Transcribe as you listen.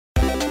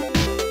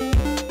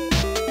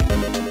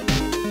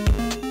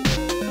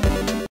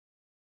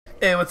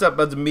Hey, what's up,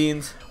 buds and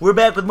beans? We're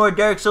back with more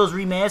Dark Souls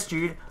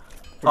Remastered.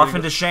 Off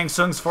into Shang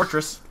Tsung's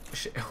fortress.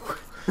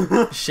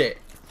 Shit.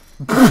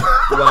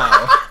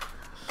 Wow.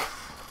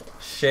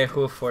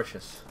 Shehu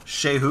Fortress.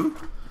 Shehu?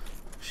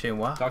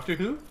 Shewa? Doctor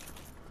Who?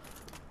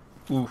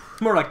 Oof.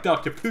 More like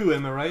Doctor Pooh,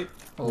 am I right?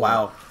 Oh.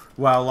 Wow.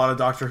 Wow, a lot of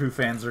Doctor Who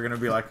fans are gonna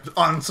be like,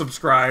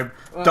 unsubscribe,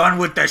 done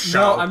with this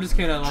show. No, I'm just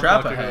kidding. I love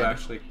Trap Doctor ahead. Who,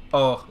 actually.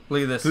 Oh,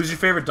 look at this. Who's your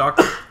favorite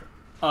Doctor?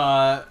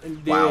 Matt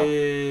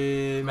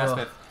Oh.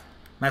 Smith.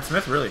 Matt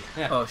Smith, really?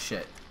 Yeah. Oh,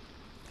 shit.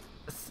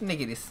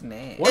 Sniggity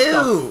snake. What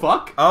Ew. the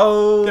fuck?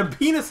 Oh, They're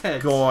penis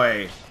heads.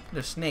 goy.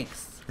 They're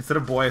snakes. Instead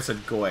of boy, I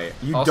said goy.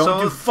 You Also-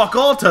 don't do fuck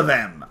all to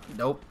them.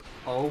 Nope.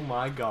 Oh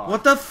my god.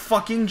 What the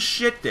fucking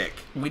shit, dick?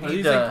 We Are need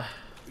these like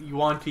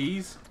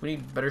Yuan-Tis? we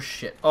need better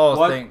shit. Oh,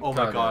 What? thank Oh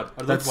my god.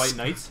 Are those That's- white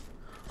knights?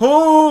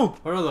 Oh!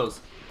 What are those?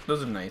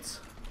 Those are knights.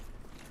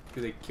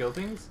 Do they kill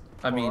things?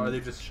 I Or mean, are they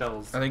just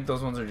shells? I think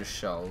those ones are just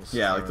shells.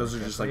 Yeah, if I like those are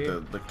remember just like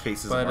correctly. the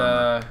cases But of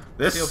armor.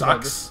 This steel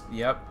sucks. this-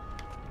 Yep.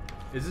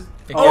 Is it?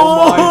 It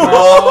Oh gets- my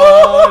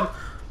god!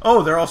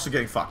 Oh, they're also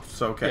getting fucked,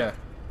 so okay. Yeah.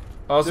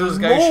 Also, There's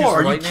this guy shoots more.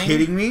 Are you lightning.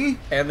 kidding me?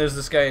 And there's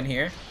this guy in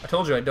here. I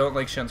told you I don't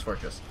like Shen's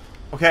Fortress.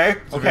 Okay,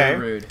 It's okay. very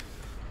rude.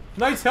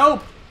 Nice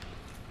help!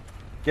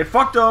 Get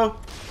fucked, though.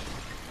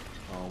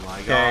 Oh my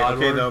Okay, god.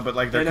 okay, we're though, but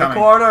like they're in coming. a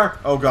corner!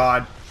 Oh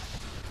god.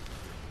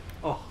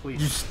 Oh,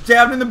 please. You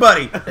stabbed in the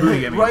buddy.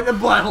 Really, I mean. Right in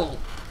the butthole!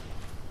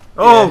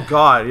 Oh Yeah.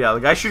 god, yeah, the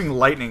guy shooting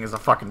lightning is a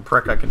fucking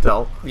prick, I can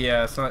tell.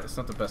 Yeah, it's not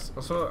the best.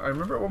 Also, I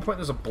remember at one point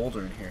there's a boulder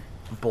in here.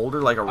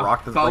 Boulder like a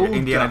rock that's like an boulder.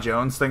 Indiana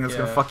Jones thing that's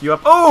gonna Yeah. fuck you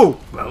up. Oh!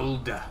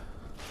 Boulder.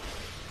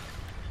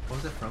 What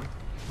was that from?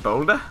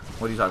 Boulder?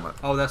 What are you talking about?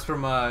 Oh, that's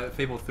from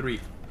Fable 3.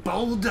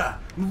 Boulder!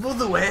 Move out of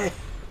the way!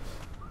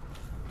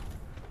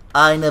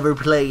 I never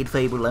played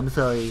Fable, I'm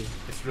sorry.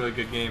 It's a really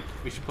good game.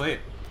 We should play it.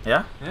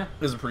 Yeah? Yeah.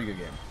 It was a pretty good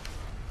game.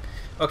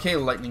 Okay,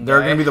 lightning They're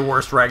guy. gonna be the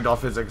worst ragdoll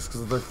physics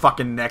because of the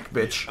fucking neck,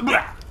 bitch.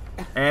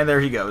 And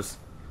there he goes.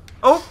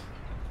 Oh!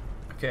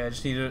 Okay, I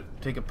just need to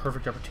take a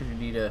perfect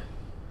opportunity to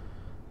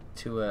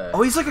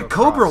Oh, he's like a go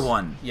Cobra across.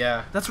 one.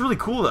 Yeah. That's really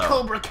cool, though.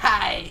 Cobra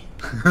Kai!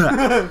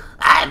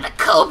 I'm the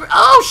Cobra.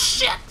 Oh,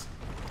 shit!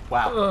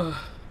 Wow. Ugh.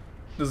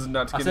 This is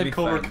not I gonna said be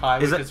Cobra fun. Kai,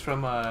 Is which it- is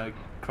from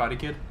Karate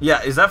Kid.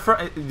 Yeah, is that from...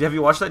 Have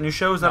you watched that new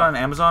show? Is that No. on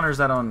Amazon or is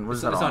that on... What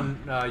is It's that on?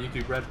 on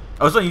YouTube Red,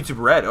 Oh, it's on YouTube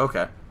Red.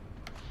 Okay.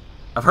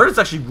 I've heard it's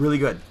actually really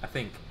good. I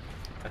think.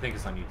 I think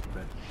it's on YouTube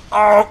Red.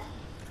 Oh!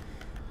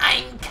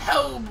 I'm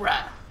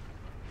Cobra!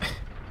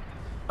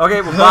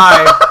 Okay, well,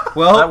 bye.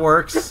 Well, That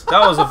works.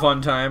 that was a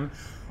fun time.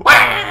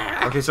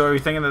 Okay, so are we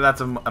thinking that that's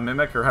a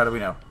mimic, or how do we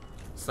know?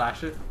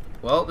 Slash it.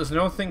 Well, there's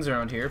no things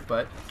around here,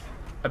 but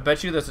I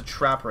bet you there's a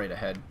trap right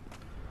ahead.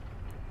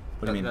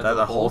 What do you mean? That's That a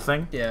the whole hole?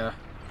 thing? Yeah.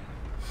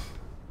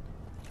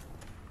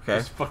 Okay.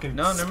 This fucking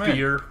No, never mind.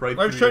 spear right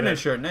Large through short your and head.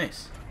 short,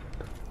 nice.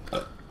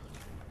 Can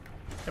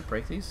I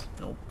break these?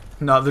 Nope.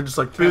 No, they're just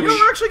like... You know,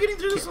 we're actually getting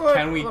through this a lot.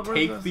 Can we a lot more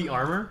take than the this.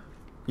 armor?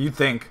 You'd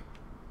think.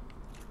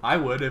 I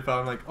would if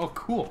I'm like, oh,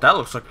 cool. That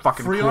looks like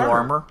fucking Free cool armor.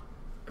 armor.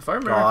 If I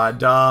remember,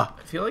 God,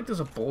 I feel like there's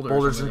a boulder. or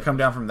Boulders something gonna come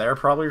down from there,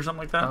 probably, or something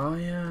like that? Oh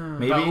yeah.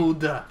 Maybe.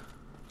 Boulder.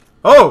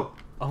 Oh!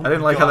 Oh I didn't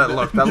my like how God. that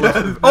looked. That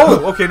looked...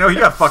 Oh, okay, no, he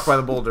got fucked by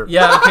the boulder.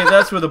 Yeah. Okay,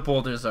 that's where the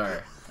boulders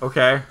are.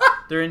 Okay.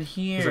 They're in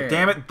here. He's like,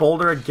 damn it,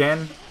 boulder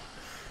again.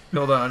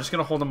 Hold on, I'm just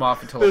gonna hold them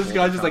off until. This the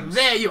guy's boulder just like, comes.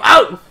 there you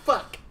out!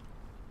 Fuck!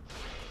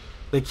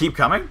 They keep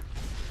coming?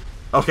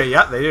 Okay,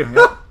 yeah, they do.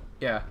 Yeah.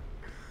 Yeah.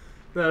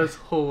 That is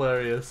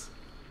hilarious.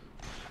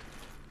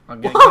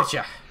 I'm gonna get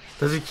ya.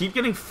 Does he keep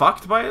getting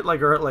fucked by it?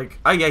 Like, or like...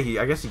 Oh,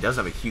 yeah, I guess he does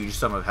have a huge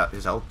sum of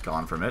his health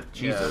gone from it.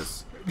 Yeah.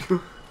 Jesus.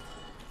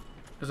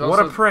 There's What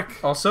a also-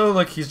 prick. Also,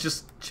 like he's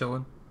just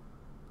chilling.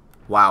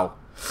 Wow.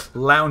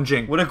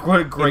 Lounging. What a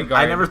great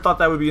guy. I never thought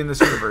that would be in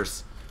this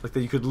universe. Like,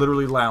 that you could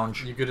literally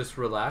lounge. You could just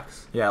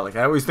relax. Yeah, like,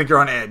 I always think you're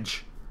on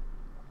edge.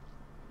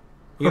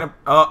 You gonna...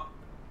 Oh.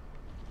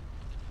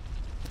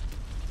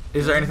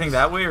 Is there anything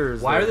that way, or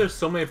is Why are there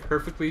so many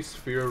perfectly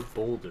sphere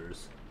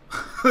boulders?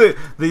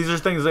 These are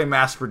things they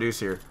mass produce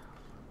here.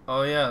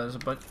 Oh yeah, there's a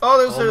bunch.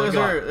 Oh, Oh my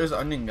God. there's an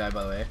onion guy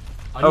by the way.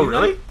 Oh, Onion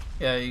really? Knight?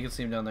 Yeah, you can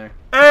see him down there.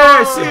 Hey,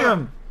 I see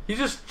him! He's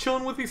just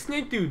chilling with these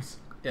snake dudes.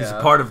 Yeah. He's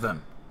a part of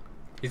them.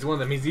 He's one of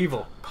them. He's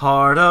evil.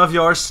 Part of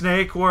your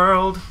snake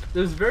world.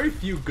 There's very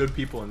few good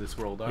people in this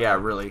world. Aren't Yeah, there?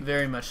 really.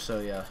 Very much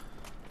so. Yeah.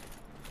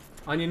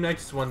 Onion Knight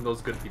is one of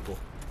those good people.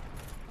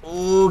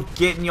 Ooh,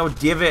 getting your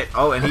divot.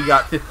 Oh, and he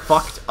got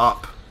fucked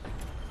up.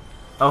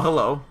 Oh,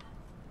 hello.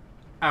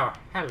 Oh,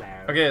 hello.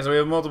 Okay, so we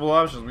have multiple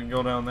options. We can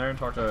go down there and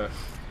talk to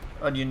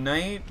Onion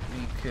Knight.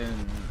 We can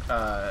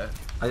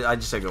I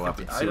just say go up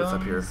and see what's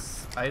up here.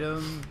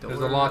 Item. There's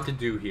a lot to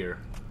do here.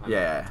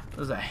 Yeah.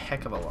 There's a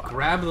heck of a lot.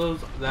 Grab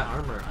that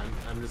armor.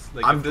 I'm just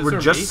like. if this We're were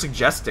just me,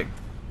 suggesting.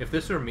 if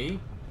this were me,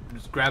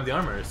 just grab the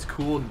armor. It's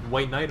cool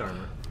white knight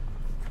armor.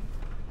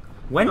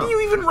 When do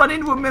you even run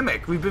into a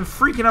mimic? We've been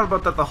freaking out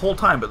about that the whole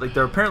time, but like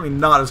they're apparently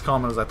not as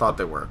common as I thought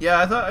they were.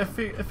 Yeah, I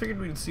figured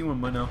we'd see one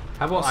by now.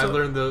 How about I Also-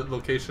 learn the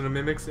location of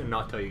mimics and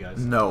not tell you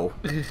guys? No,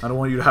 I don't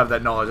want you to have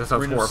that knowledge. That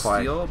sounds We're gonna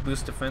horrifying. steal,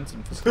 boost defense,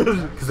 and physical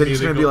attack. Because then you're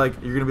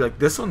gonna be like,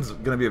 this one's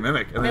gonna be a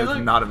mimic, and then Hey, it's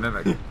look. not a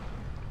mimic.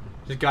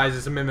 Just guys,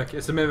 it's a mimic.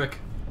 It's a mimic.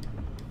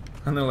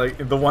 And then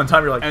like the one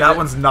time you're like, And that then-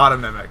 one's not a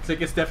mimic. It's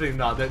like it's definitely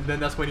not. Then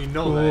that's when you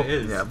know that it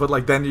is. Yeah, but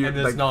like then you And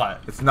it's like not.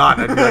 It's not.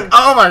 And you're like,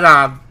 oh my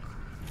god,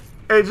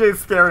 AJ's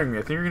scaring me.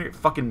 I think you're gonna get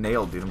fucking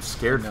nailed, dude. I'm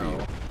scared for you.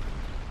 No.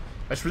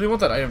 I just really want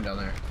that item down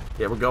there.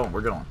 Yeah, we're going. We're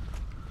going.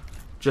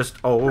 Just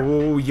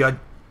you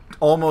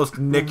almost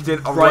nicked it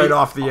right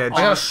off the edge.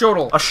 I got a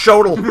shuttle. A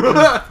shuttle.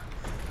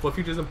 What if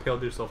you just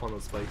impaled yourself on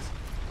those spikes?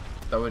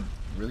 That would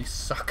really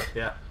suck.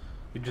 Yeah.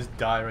 You just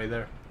die right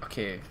there.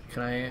 Okay,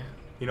 can I?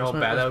 You know how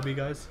bad that would be,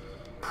 guys?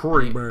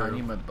 Pretty I bad.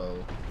 need my bow.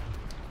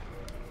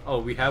 Oh,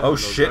 we have Oh one of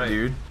those, shit, right?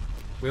 dude.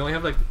 We only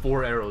have like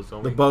 4 arrows,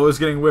 don't The we? bow is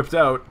getting whipped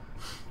out.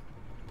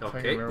 If I can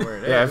Okay. remember where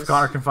it is. Yeah, if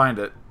Connor can find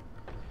it.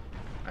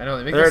 I know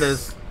they make There it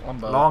this is. long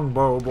bow. Long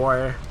bow,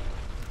 boy.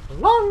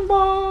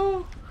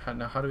 Longbow!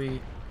 How do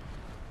we?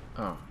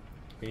 Oh.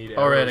 We need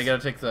All right, arrows. I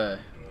gotta take the.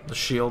 The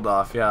shield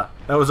off. Yeah,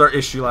 that was our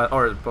issue.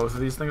 Or both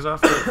of these things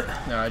off.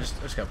 No, I just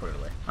gotta put it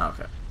away. Oh,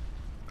 okay.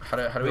 How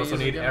do We we also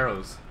use it need again?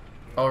 arrows.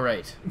 All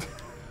right.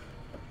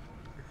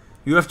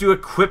 You have to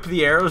equip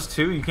the arrows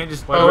too. You can't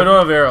just. Oh, we don't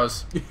have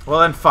arrows. Well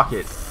then, fuck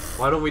it.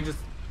 Why don't we just...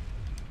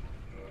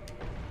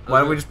 Why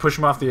don't we just push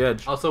them off the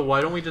edge? Also, why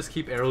don't we just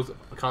keep arrows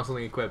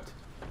constantly equipped?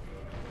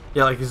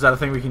 Yeah, like is that a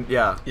thing we can?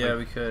 Yeah. Yeah,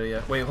 we could.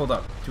 Yeah. Wait, hold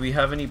up. Do we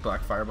have any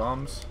black fire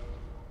bombs?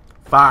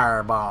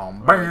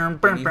 Firebomb. Right,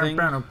 Bam, anything?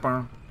 bam,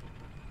 bam.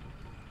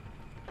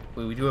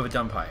 Wait, we do have a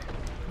dump pie.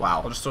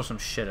 Wow. I'll just throw some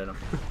shit at him.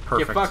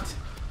 Perfect. Get fucked.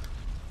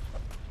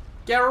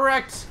 Get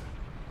wrecked.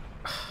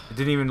 It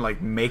didn't even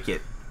like make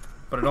it.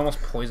 But it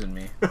almost poisoned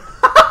me.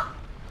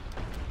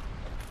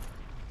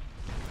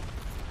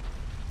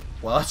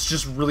 Well, that's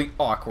just really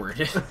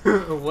awkward.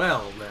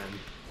 Well, then.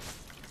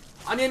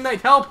 Onion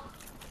Knight, help!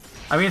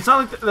 I mean, it's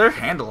not like they're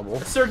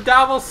handleable. Sir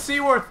Davos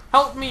Seaworth,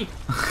 help me!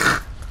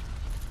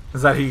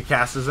 Is that who you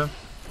cast as him?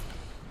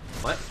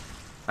 What?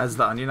 As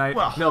the Onion Knight?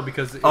 Well, No,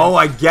 because... Oh,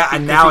 I get.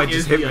 And now it he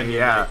just is hit the me. Onion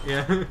Yeah.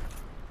 Knight, Yeah.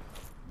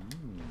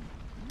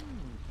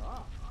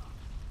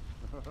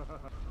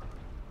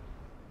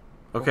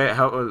 Okay.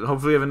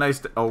 Hopefully, we have a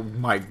nice. Oh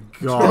my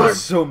That's god.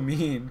 so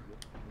mean.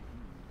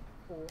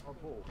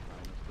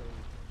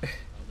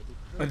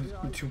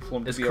 I'm too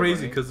plump to It's be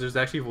crazy alright. because there's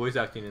actually voice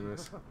acting in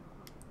this.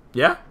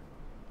 Yeah.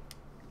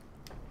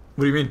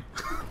 What do you mean?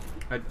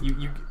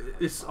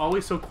 It's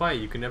always so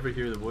quiet. You can never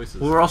hear the voices.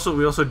 Well,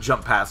 we also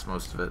jump past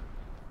most of it.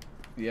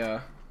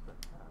 Yeah.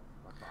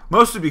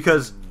 Mostly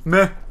because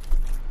meh.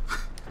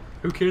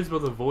 Who cares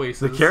about the voice?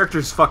 The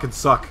characters fucking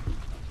suck.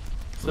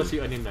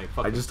 Especially Onion Knight.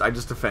 Fuck I it.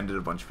 just offended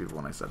a bunch of people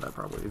when I said that.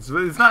 Probably it's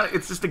not.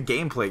 It's just a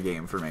gameplay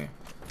game for me.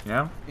 You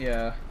know.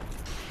 Yeah.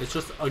 It's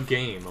just a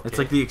game. Okay? It's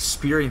like the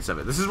experience of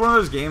it. This is one of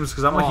those games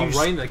because I'm a huge.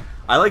 right, like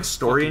I like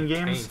story in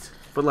fucking games, paint.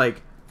 but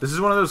like this is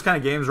one of those kind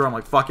of games where I'm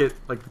like, fuck it.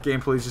 Like the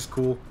gameplay is just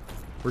cool.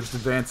 We're just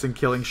advancing,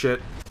 killing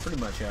shit. Pretty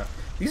much, yeah.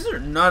 These are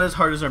not as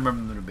hard as I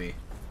remember them to be.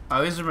 I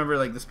always remember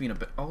like this being a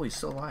bit. Oh, he's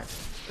still alive.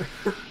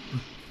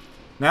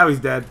 Now he's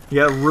dead. He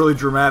had a really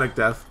dramatic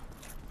death.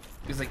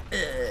 He's like,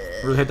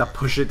 Really had to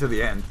push it to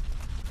the end.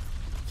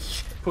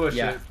 push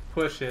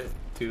it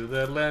to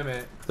the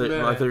limit. I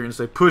thought you were gonna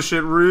say push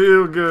it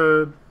real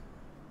good,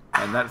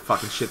 and that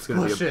fucking shit's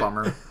gonna Push be a it.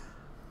 bummer.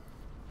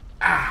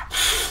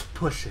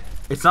 Push it.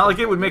 It's not like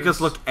it would make us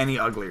look any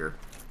uglier.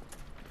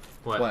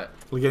 what?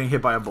 We're getting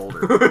hit by a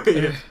boulder.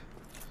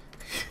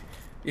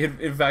 Yeah.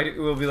 In fact, it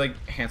will be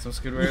like handsome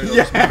Squidward. It'll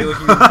just make it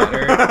look even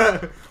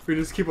better. We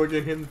just keep on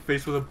getting hit in the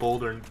face with a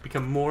boulder and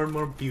become more and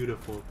more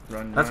beautiful.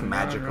 Run, That's run,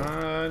 magical.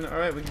 Run. All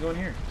right, we can go in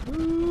here.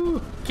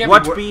 Woo. Can't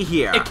What wor- be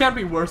here? It can't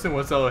be worse than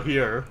what's out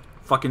here.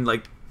 Fucking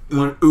like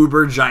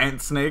uber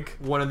giant snake.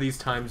 One of these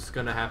times is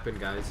gonna happen,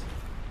 guys.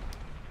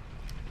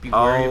 Be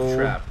wary Oh. of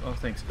trap. Oh,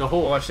 thanks. The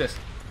whole- Watch this.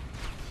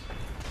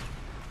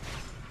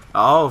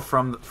 Oh,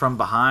 from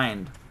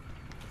behind.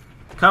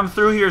 Come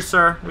through here,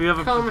 sir. We have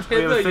a Come we have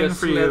hither, a thing you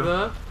for you. slither.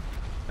 That was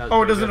Oh, it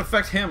pretty doesn't good.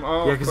 affect him.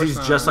 Oh, Yeah, of because course he's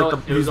not. just like No, the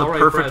it was he's the already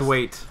perfect pressed.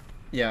 weight.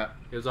 Yeah.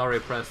 It was already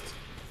pressed.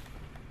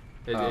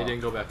 It didn't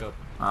go back up.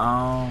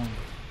 Oh,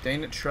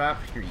 Dang it, trap.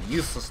 You're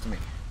useless to me.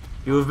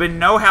 you have been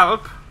no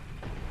help.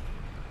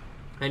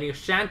 And you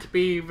shan't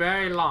be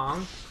very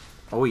long.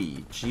 Oh,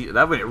 gee,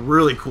 that made a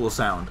really cool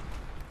sound.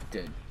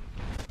 Did.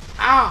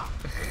 Ah!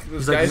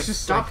 This like, guy's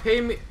just Stop like,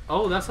 hitting me.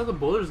 Oh, that's how the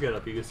boulders get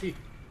up. You can see.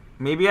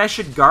 Maybe I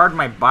should guard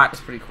my butt.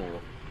 That's pretty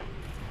cool.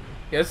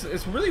 Yeah,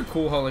 it's really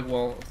cool how like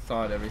well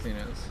thought everything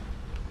is.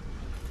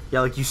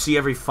 Yeah, like you see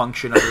every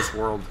function of this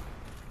world.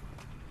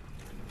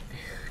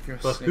 You're a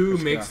But snake, who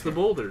let's get makes off the here.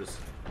 boulders?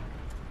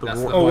 The That's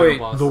wor- the Oh, final wait.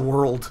 boss. The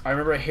world. I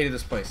remember I hated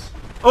this place.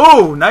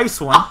 Oh, nice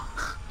one.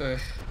 Ugh.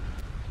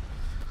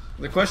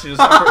 The question is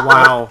up or,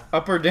 Wow.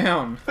 up or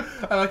down.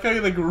 I like how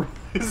you like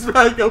raise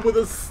back up with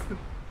a.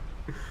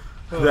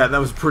 Yeah, that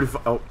was pretty.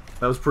 Oh,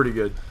 that was pretty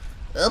good.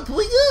 Up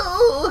we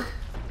go.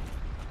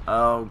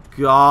 Oh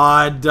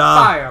god.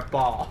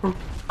 Fireball.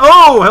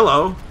 Oh,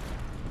 hello.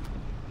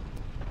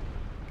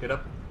 Get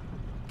up.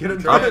 Get up,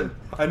 Dragon.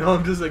 I know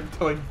I'm just like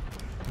telling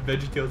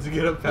VeggieTales to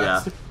get up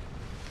faster.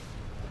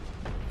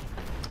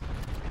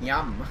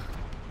 Yum.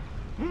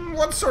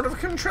 What sort of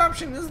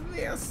contraption is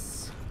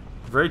this?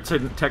 Very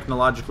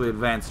technologically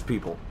advanced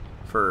people.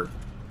 For.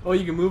 Oh,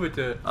 you can move it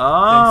to then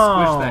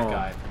Oh. squish that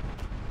guy.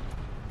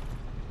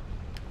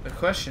 The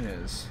question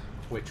is,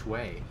 Which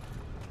way?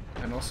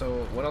 and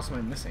also, what else am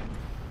I missing?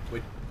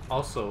 Which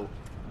also,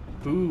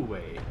 boo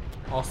way.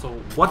 Also,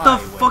 What the Y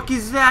fuck way.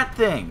 is that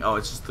thing? Oh,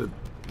 it's just the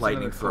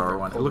lightning another thrower cobra-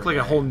 one. It cobra looked like a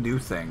guy. whole new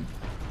thing.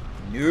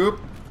 Nope.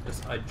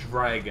 It's a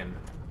dragon.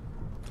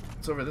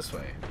 It's over this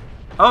way.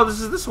 Oh, this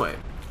is this way.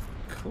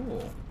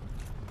 Cool.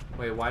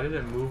 Wait, why did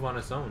it move on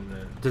its own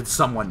then? Did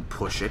someone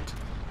push it?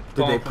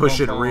 Did Bum, they bum, push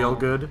it bum, real bum.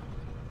 good?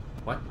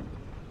 What?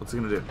 What's it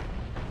gonna do?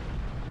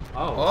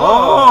 Oh.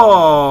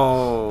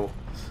 Oh!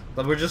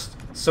 But we're just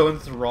so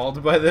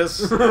enthralled by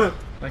this.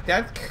 Like,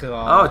 that's cool.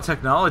 Oh,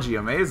 technology,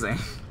 amazing.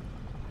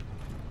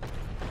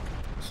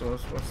 So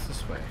what's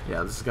this way?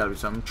 Yeah, this has got to be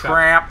something.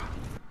 Trap.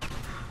 Trap.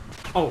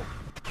 Oh.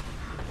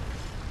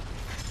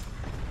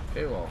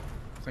 Okay, well,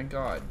 thank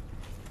God.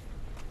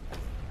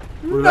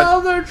 Would've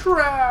got- Another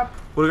trap.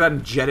 Would have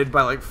gotten jetted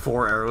by like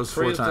 4 arrows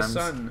 4 Praise the times.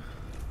 sun.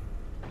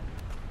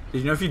 Did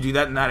you know if you do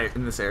that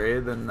in this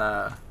area, then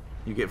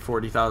you get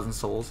 40,000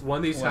 souls? One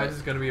of these What? times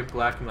is gonna be a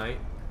black knight.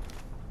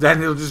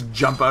 Then it'll just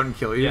jump out and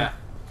kill you. Yeah.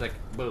 It's like,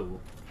 boo.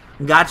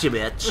 Gotcha,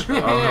 bitch.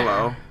 Oh,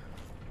 hello.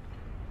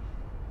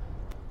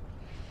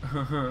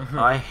 Oh,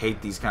 I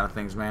hate these kind of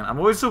things, man. I'm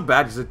always so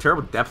bad because of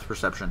terrible depth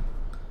perception.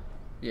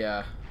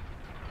 Yeah.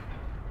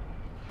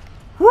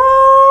 Woo!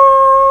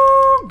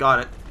 Got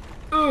it.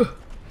 Ugh.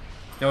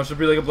 Now it should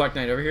be like a Black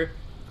Knight over here.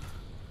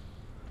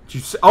 Did you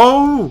say?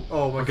 Oh!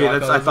 Oh my Okay,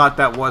 god. I thought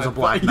that was a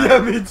black knight. Yeah,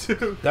 me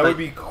too. That would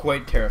be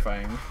quite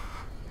terrifying.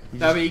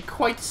 That'd be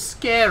quite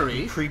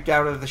scary. Creeped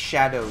out of the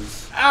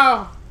shadows.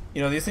 Ow!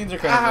 You know, these things are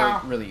kind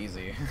of like really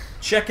easy.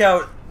 Check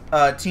out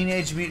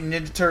Teenage Mutant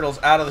Ninja Turtles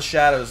Out of the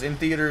Shadows in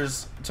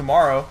theaters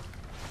tomorrow.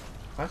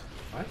 What?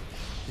 What?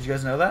 Did you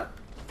guys know that?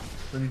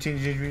 The new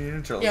Teenage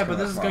Mutant Ninja Turtles. Yeah, coming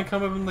but out this is tomorrow. gonna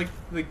come up in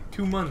like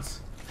 2 months.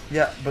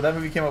 Yeah, but that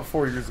movie came out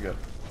 4 years ago.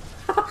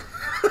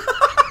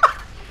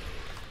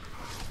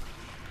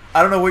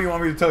 I don't know what you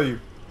want me to tell you.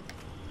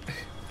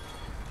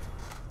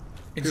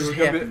 It People just are,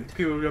 gonna happened. be,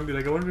 people are gonna be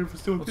like, I wonder if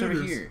it's still in What's over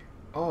theaters. here?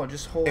 Oh,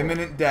 just hold.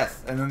 Imminent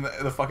death, and then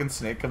the fucking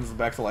snake comes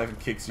back to life and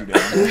kicks you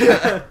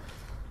down.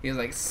 He's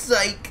like,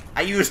 psych.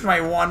 I used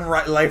my one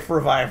life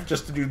revive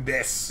just to do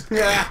this.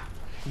 Yeah.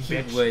 He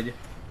Bitch. would.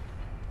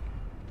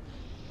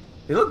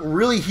 They look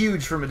really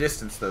huge from a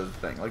distance, though. The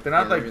thing, like they're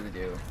not Yeah, like they really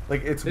do.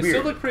 like it's They weird.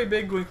 still look pretty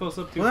big going close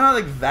up too. Well, they're not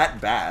like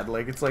that bad.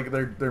 Like it's like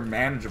they're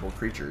manageable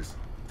creatures.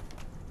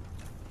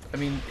 I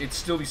mean, it'd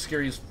still be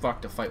scary as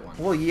fuck to fight one.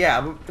 Well, yeah,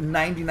 but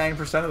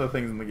 99% of the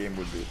things in the game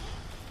would be.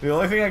 The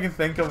only thing I can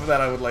think of that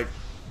I would like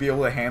be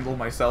able to handle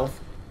myself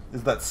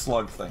is that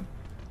slug thing.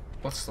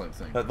 What's the slime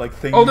thing? That like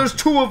thing. Oh, there's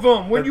 2 of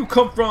them. Where'd that- you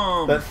come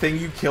from? that thing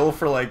you kill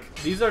for like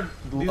These are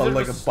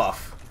like just, a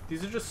buff.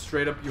 These are just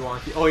straight up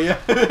Yuan-Ti. Oh yeah.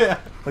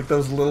 Like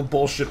those little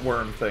bullshit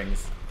worm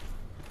things.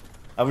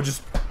 I would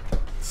just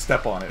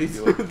step on it and be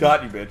like,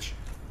 got you, bitch.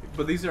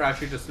 But these are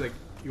actually just like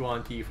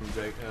Yuan-Ti from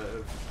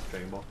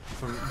Dragon Ball.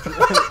 From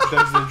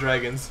Dungeons and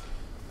Dragons.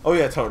 Oh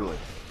yeah, totally.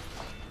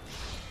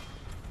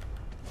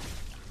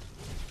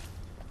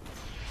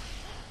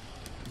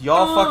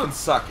 Y'all fucking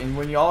suck, and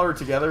when y'all are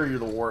together, you're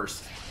the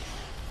worst.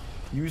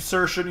 You,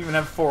 sir, shouldn't even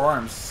have 4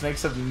 arms.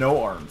 Snakes have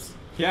no arms.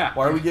 Yeah.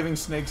 Why are we giving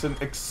snakes an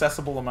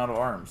accessible amount of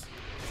arms?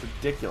 It's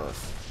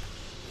ridiculous.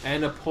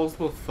 And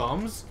opposable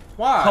thumbs?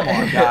 Why? Come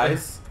on,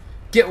 guys.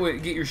 Get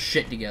your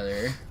shit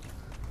together.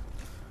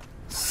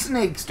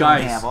 Snakes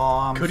Guys, don't have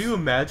arms. could you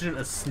imagine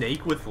a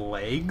snake with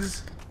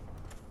legs?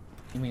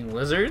 You mean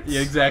lizards?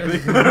 Yeah, exactly.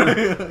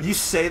 You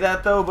say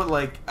that though, but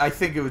like, I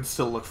think it would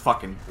still look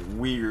fucking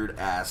weird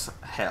as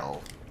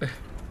hell.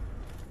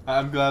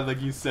 I'm glad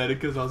like you said it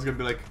because I was gonna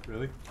be like,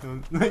 really?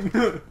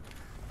 I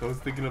was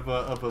thinking of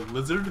a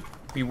lizard.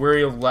 Be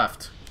wary of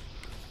left.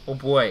 Oh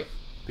boy.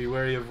 Be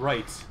wary of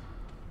right.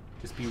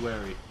 Just be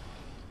wary.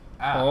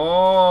 Ah,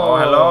 Oh.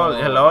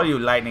 hello, you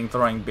lightning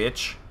throwing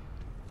bitch.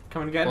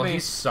 come and get Well, me. he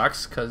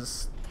sucks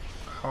because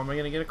how am I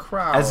gonna get a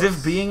crowd? As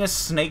if being a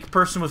snake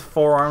person with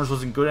 4 arms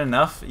wasn't good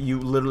enough, you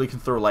literally can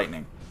throw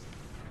lightning.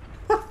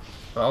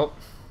 Well,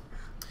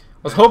 I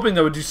was hoping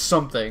that would do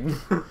something.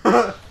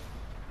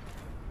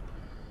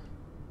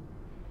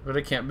 But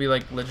it can't be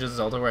like Legend of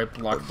Zelda where I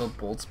block the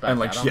bolts back And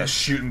like, at him. yeah,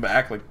 shooting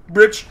back, like,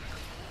 bitch.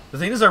 The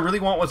thing is, I really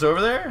want what's over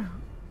there.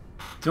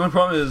 The only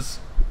problem is,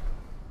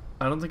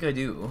 I don't think I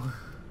do.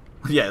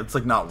 Yeah, it's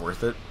like not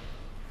worth it.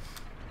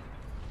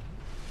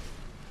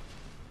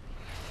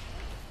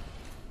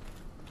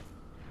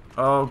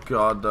 Oh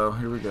god, though.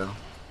 Here we go.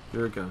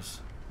 Here it goes.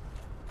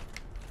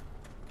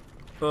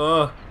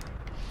 No!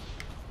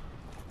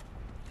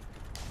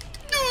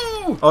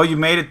 Oh, you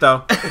made it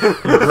though.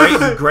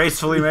 You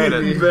gracefully made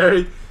it.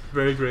 Very,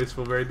 very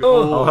graceful. Very.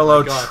 Oh, Oh,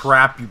 hello, my gosh.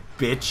 trap, you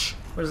bitch.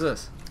 What is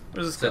this?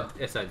 Where's this It's go?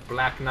 a, it's a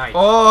black knight.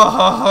 Oh,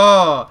 ho,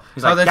 ho.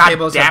 He's How like, the "God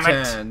tables damn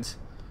have it." turned.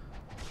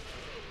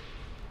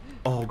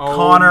 Oh, Oh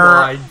Connor,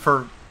 my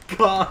for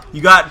God.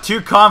 you got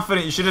too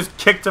confident. You should have just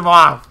kicked him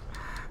off.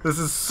 This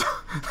is so,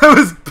 that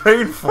was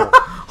painful.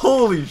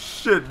 Holy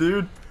shit,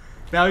 dude.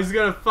 Now he's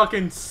gonna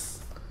fucking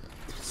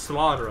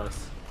slaughter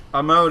us.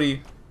 I'm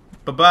outie.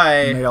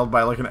 Bye-bye. Nailed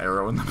by like an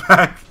arrow in the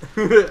back.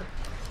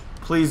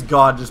 Please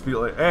God, just be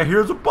like, hey,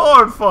 here's a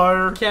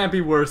bonfire. Can't be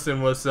worse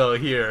than what's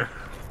here.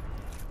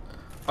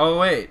 Oh,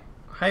 wait.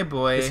 Hi,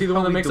 boy. Is he the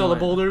How one that we makes all the doing?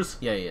 boulders?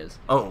 Yeah, he is.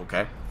 Oh,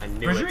 okay. I knew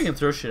Pretty it. sure he can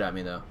throw shit at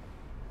me, though.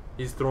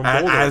 He's throwing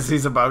boulders. As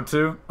he's about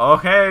to.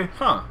 Okay.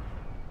 Huh.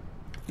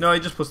 No, he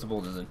just puts the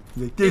boulders in.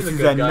 Like, this He's a is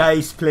good a guy.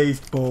 nice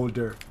placed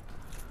boulder.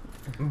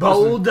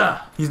 Boulder.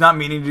 He's not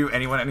meaning to do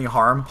anyone any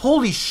harm.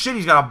 Holy shit,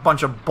 he's got a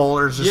bunch of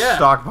boulders just Yeah.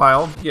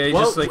 stockpiled. Yeah, he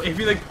Well, just like... if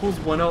he like pulls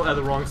one out at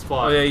the wrong Oh,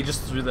 spot. yeah, he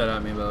just threw that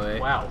at me, by the way.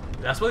 Wow,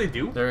 that's what they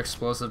do. They're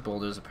explosive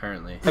boulders,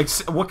 apparently.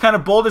 What kind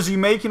of boulders are you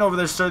making over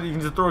there, sir, that you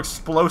can just throw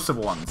explosive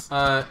ones?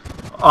 That's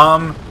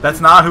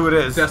That's not who it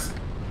is.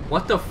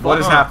 what the fuck? What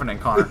is happening,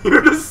 Connor?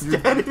 You're just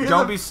standing. in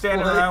Don't the be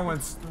standing light. around when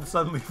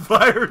suddenly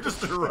fire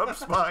just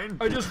erupts behind.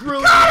 I just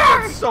really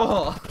got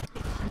Saul.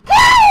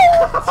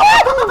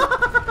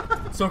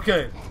 It's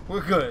okay.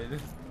 We're good.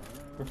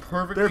 We're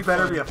perfectly There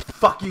better fine. be a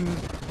fucking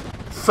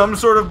some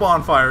sort of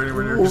bonfire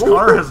anywhere near, because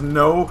Connor has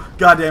no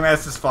goddamn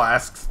Estus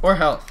flasks. Or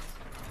health.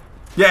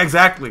 Yeah,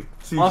 exactly.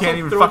 So you Also, can't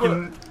even throw up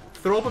fucking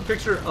throw up a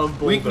picture of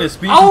boulder. Weakness,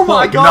 be Oh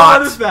my support. God! not.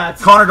 What is that?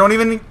 Connor, don't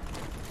even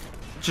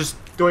just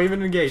Don't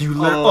even engage. you.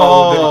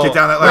 Oh. Get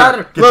down that ladder.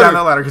 Ladder. Get down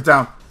that ladder. Get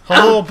down.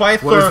 Hello, by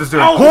What is this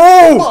doing? Oh,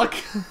 Oh!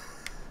 fuck!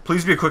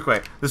 Please be a quick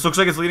way. This looks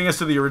like it's leading us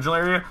to the original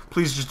area.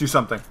 Please just do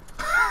something.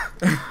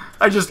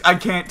 I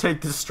can't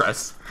take this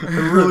stress. I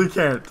really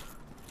can't.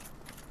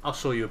 I'll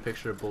show you a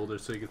picture of boulder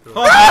so you can throw.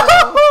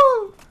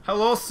 Oh.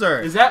 Hello,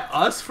 sir. Is that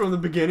us from the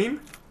beginning?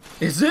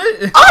 Is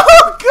it?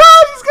 Oh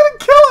God, he's gonna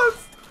kill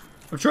us!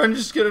 I'm trying to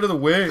just get out of the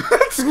way.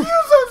 Excuse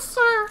us,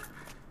 sir.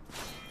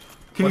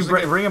 Can What's you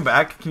the bring him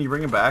back? Can you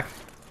bring him back?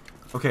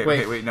 Okay,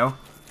 Wait. wait, no.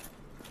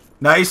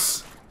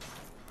 Nice.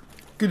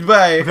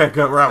 Goodbye. Okay,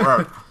 good. We're out. We're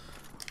out.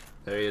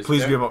 There he is. Please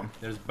there. be about.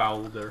 There's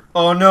boulder.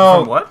 Oh no.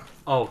 From what?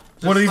 Oh,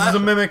 just One of these is slash a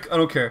him. mimic. I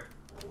don't care.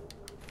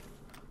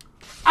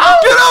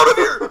 Get out of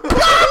here!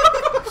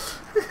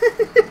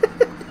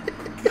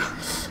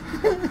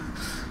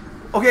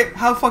 Okay,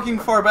 how fucking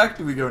far back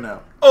do we go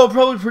now? Oh,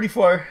 probably pretty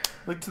far.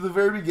 Like to the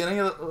very beginning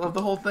of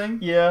the whole thing?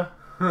 Yeah.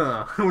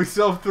 Huh. We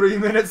still have 3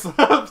 minutes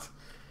left.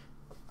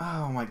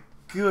 Oh my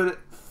good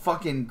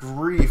fucking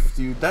grief,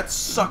 dude. That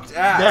sucked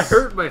ass. That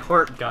hurt my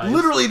heart, guys.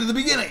 Literally to the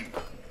beginning.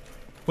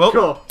 Well,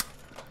 Cool.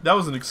 that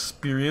was an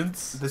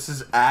experience. This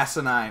is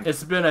asinine.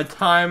 It's been a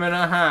time and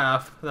a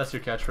half. That's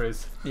your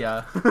catchphrase.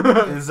 Yeah.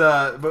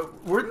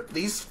 But weren't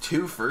these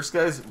two first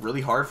guys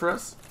really hard for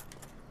us?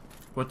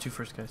 What two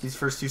first guys? These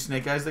first two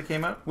snake guys that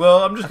came out?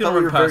 Well, I'm I just thought gonna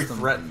we run were very past them.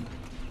 threatened.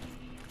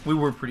 We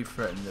were pretty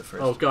threatened at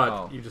first. Oh god,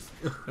 Oh, you just.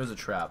 it was a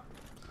trap.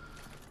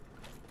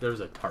 There's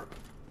a tarp.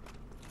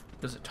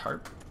 There's a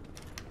tarp.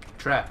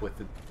 Trap with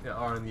the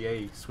R and the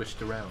A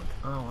switched around.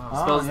 Oh wow.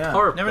 Oh, Spells yeah.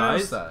 tarp, Never guys.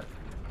 noticed that.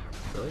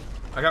 Really?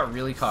 I got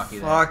really cocky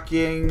there.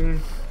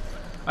 Fucking.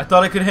 I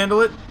thought I could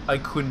handle it. I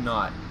could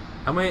not.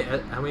 How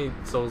many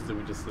souls did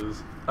we just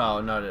lose? Oh,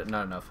 not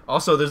enough.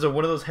 Also, there's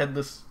one of those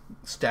headless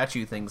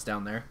statue things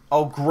down there.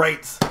 Oh,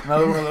 great.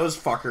 Another one of those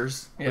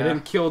fuckers. We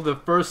didn't kill the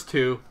first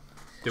two.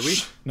 Did we?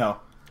 Shh. No.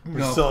 We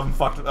No. still haven't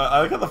fucked.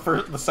 I like how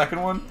the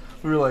second one,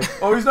 we were like,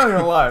 oh, he's not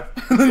even alive.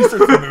 And then he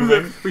starts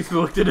moving. We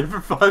looked at it for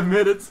 5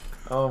 minutes.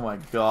 Oh my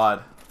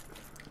god.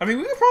 I mean,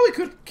 we probably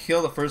could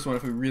kill the first one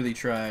if we really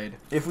tried.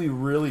 If we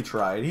really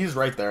tried. He's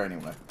right there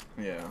anyway.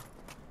 Yeah.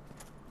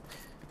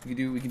 We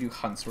can do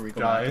hunts where we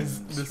go Guys, back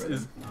and this destroy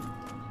is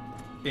them.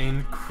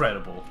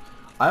 incredible.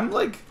 I'm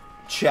like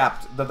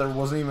chapped that there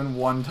wasn't even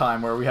one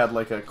time where we had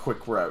like a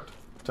quick route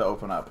to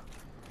open up.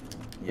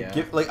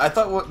 Yeah. Like I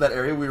thought that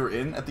area we were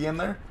in at the end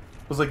there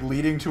was like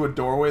leading to a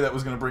doorway that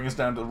was going to bring us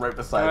down to right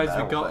beside Guys, that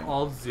we whole got thing.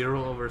 all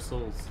 0 of our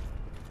souls.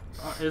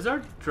 Is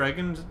our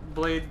dragon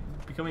blade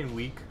becoming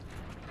weak?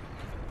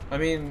 I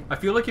mean, I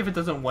feel like if it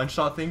doesn't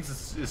one-shot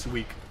things, it's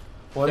weak.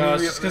 Well, I no, mean,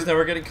 it's just because now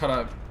we're getting caught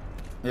up.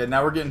 yeah,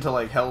 now we're getting to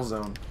like Hell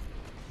Zone.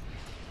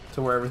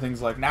 To where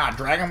everything's like, nah,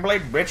 Dragon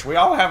Blade, bitch, we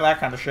all have that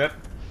kind of shit.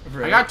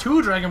 Right? I got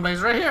 2 dragon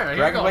blades right here. Here you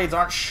Dragon go. Blades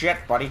aren't shit,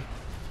 buddy.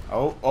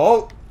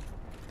 Oh.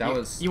 That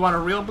was. You want a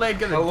real blade?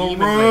 Get a Hello,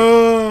 demon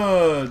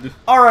blade. Rod.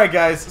 Alright,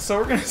 guys, so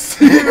we're gonna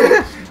see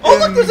you. Oh,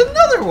 look, there's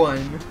another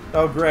one.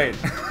 Oh, great.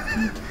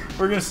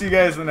 We're gonna see you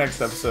guys in the next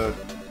episode.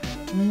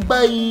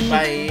 Bye.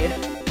 Bye.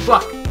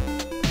 Fuck.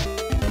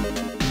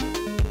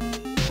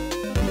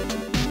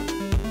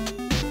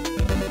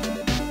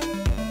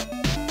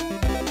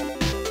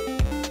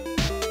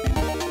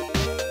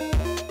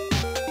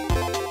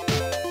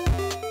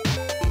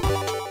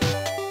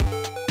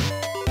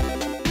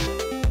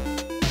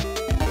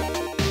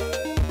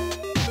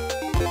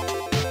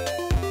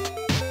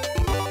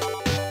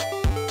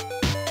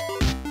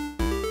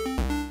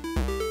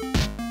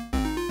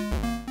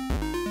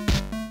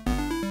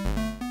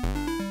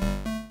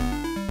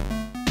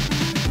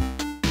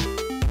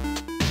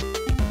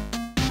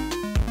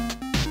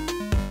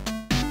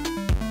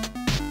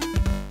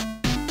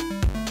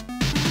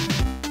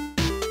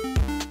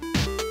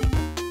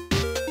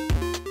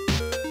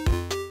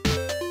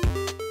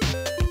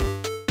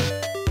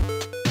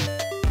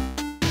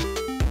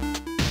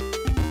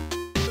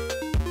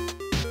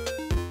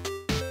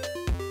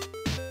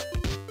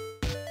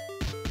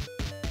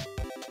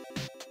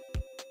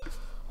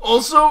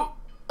 Also,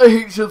 I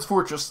hate Shed's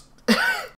Fortress.